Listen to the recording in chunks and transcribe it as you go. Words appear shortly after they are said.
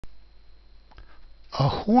A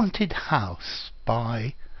Haunted House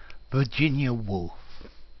by Virginia Woolf.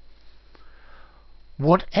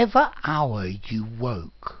 Whatever hour you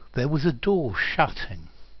woke, there was a door shutting.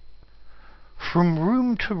 From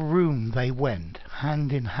room to room they went,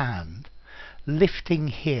 hand in hand, lifting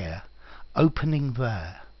here, opening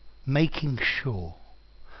there, making sure.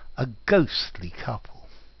 A ghostly couple.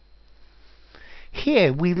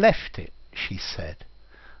 "Here we left it," she said,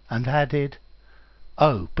 and added,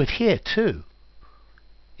 "Oh, but here too."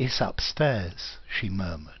 "It's upstairs," she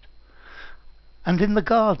murmured. "And in the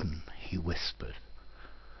garden," he whispered.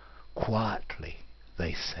 "Quietly,"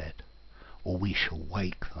 they said, "or we shall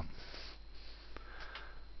wake them."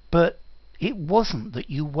 "But it wasn't that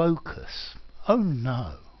you woke us. Oh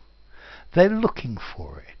no. They're looking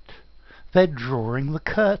for it. They're drawing the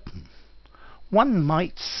curtain, one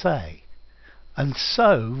might say, and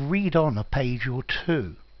so read on a page or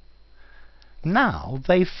two. Now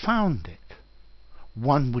they've found it,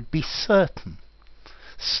 one would be certain,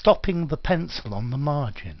 stopping the pencil on the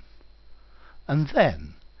margin. And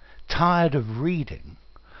then, tired of reading,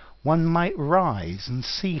 one might rise and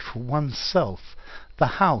see for oneself the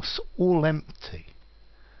house all empty,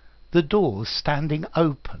 the doors standing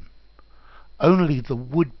open, only the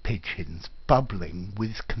wood pigeons bubbling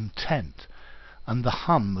with content, and the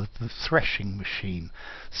hum of the threshing machine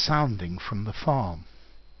sounding from the farm.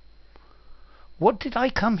 What did I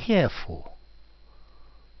come here for?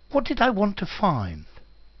 What did I want to find?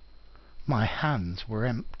 My hands were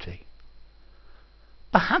empty.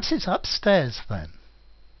 Perhaps it's upstairs then.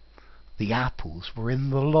 The apples were in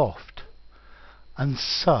the loft, and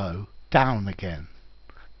so down again,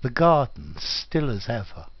 the garden still as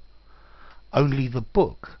ever, only the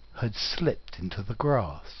book had slipped into the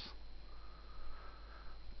grass.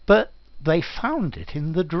 But they found it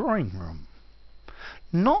in the drawing room.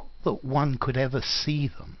 Not that one could ever see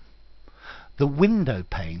them. The window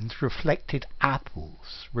panes reflected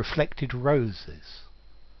apples, reflected roses.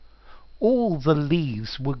 All the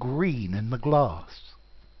leaves were green in the glass.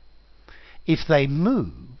 If they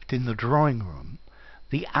moved in the drawing room,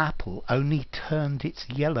 the apple only turned its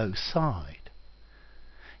yellow side.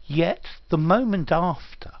 Yet the moment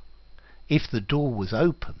after, if the door was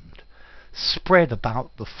opened, spread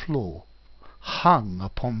about the floor, hung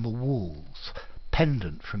upon the walls,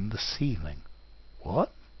 pendant from the ceiling.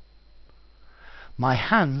 What? My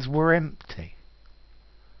hands were empty.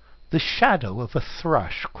 The shadow of a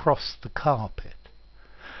thrush crossed the carpet.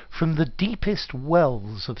 From the deepest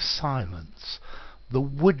wells of silence, the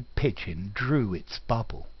wood pigeon drew its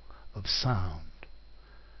bubble of sound.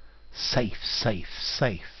 Safe, safe,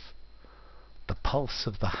 safe. The pulse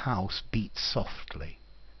of the house beat softly.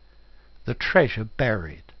 The treasure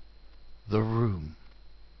buried. The room.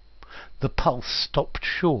 The pulse stopped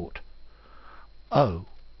short. Oh,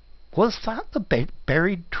 was that the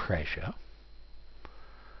buried treasure?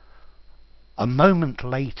 A moment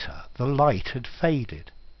later the light had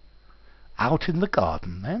faded. Out in the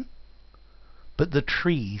garden then? But the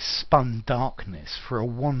trees spun darkness for a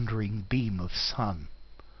wandering beam of sun.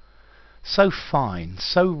 So fine,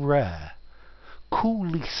 so rare,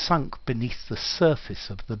 coolly sunk beneath the surface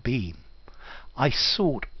of the beam, I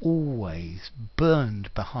sought always,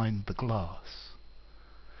 burned behind the glass.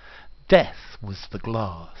 Death was the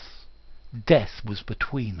glass. Death was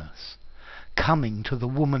between us, coming to the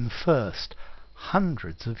woman first,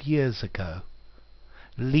 hundreds of years ago,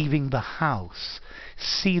 leaving the house,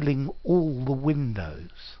 sealing all the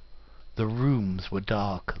windows. The rooms were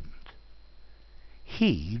darkened.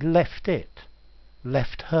 He left it,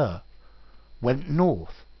 left her, went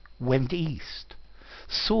north, went east,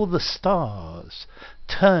 saw the stars,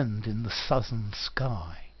 turned in the southern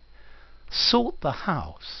sky, sought the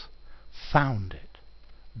house, found it,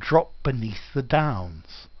 dropped beneath the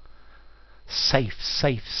downs. Safe,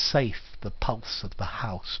 safe, safe, the pulse of the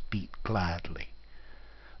house beat gladly.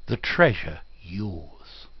 The treasure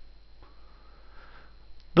yours.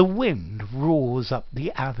 The wind roars up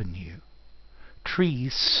the avenue.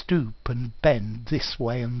 Trees stoop and bend this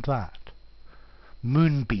way and that.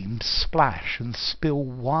 Moonbeams splash and spill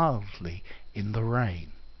wildly in the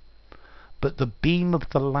rain. But the beam of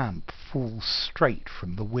the lamp falls straight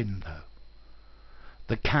from the window.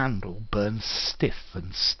 The candle burns stiff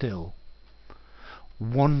and still.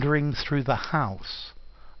 Wandering through the house,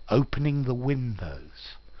 opening the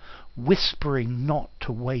windows, whispering not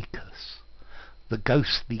to wake us, the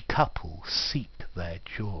ghostly couple seek their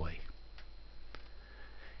joy.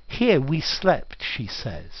 Here we slept, she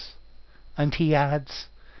says, and he adds,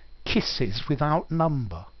 kisses without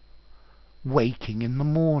number, waking in the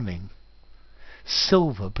morning,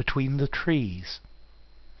 silver between the trees,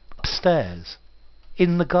 upstairs,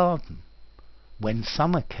 in the garden, when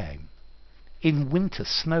summer came, in winter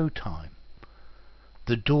snow time,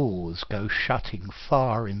 the doors go shutting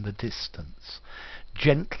far in the distance,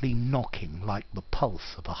 gently knocking like the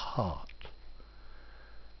pulse of a heart.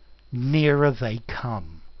 Nearer they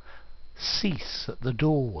come, cease at the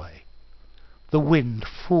doorway. The wind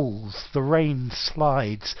falls, the rain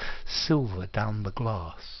slides silver down the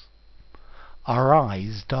glass. Our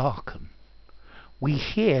eyes darken. We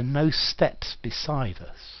hear no steps beside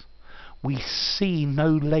us. We see no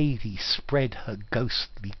lady spread her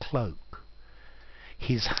ghostly cloak.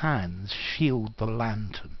 His hands shield the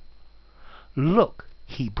lantern. Look,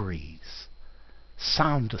 he breathes,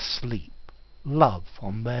 sound asleep, love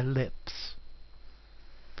on their lips.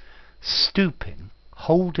 Stooping,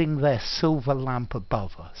 holding their silver lamp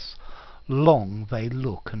above us, long they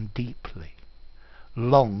look and deeply,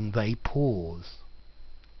 long they pause.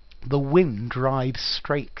 The wind drives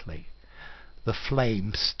straightly, the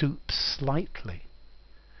flame stoops slightly.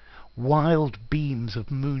 Wild beams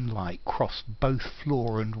of moonlight cross both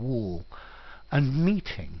floor and wall, and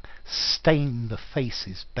meeting stain the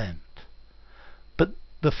faces bent. But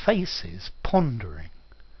the faces pondering,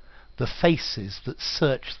 the faces that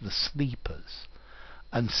search the sleepers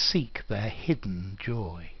and seek their hidden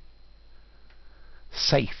joy.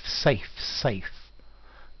 Safe, safe, safe,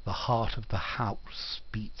 the heart of the house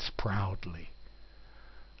beats proudly.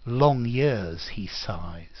 Long years, he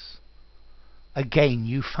sighs. Again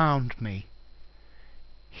you found me.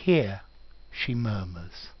 Here, she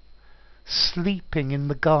murmurs, sleeping in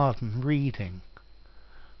the garden reading,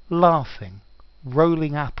 laughing,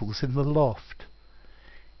 rolling apples in the loft.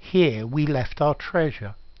 Here we left our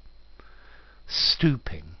treasure.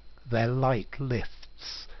 Stooping, their light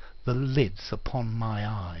lifts the lids upon my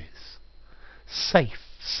eyes. Safe,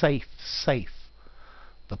 safe, safe,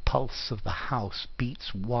 the pulse of the house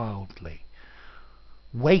beats wildly.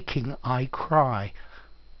 Waking I cry,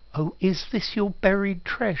 oh, is this your buried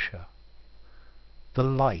treasure? The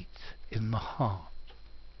light in the heart.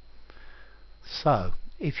 So,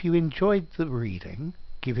 if you enjoyed the reading,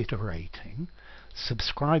 give it a rating,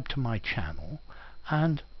 subscribe to my channel,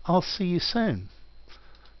 and I'll see you soon.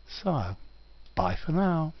 So, bye for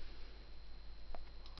now.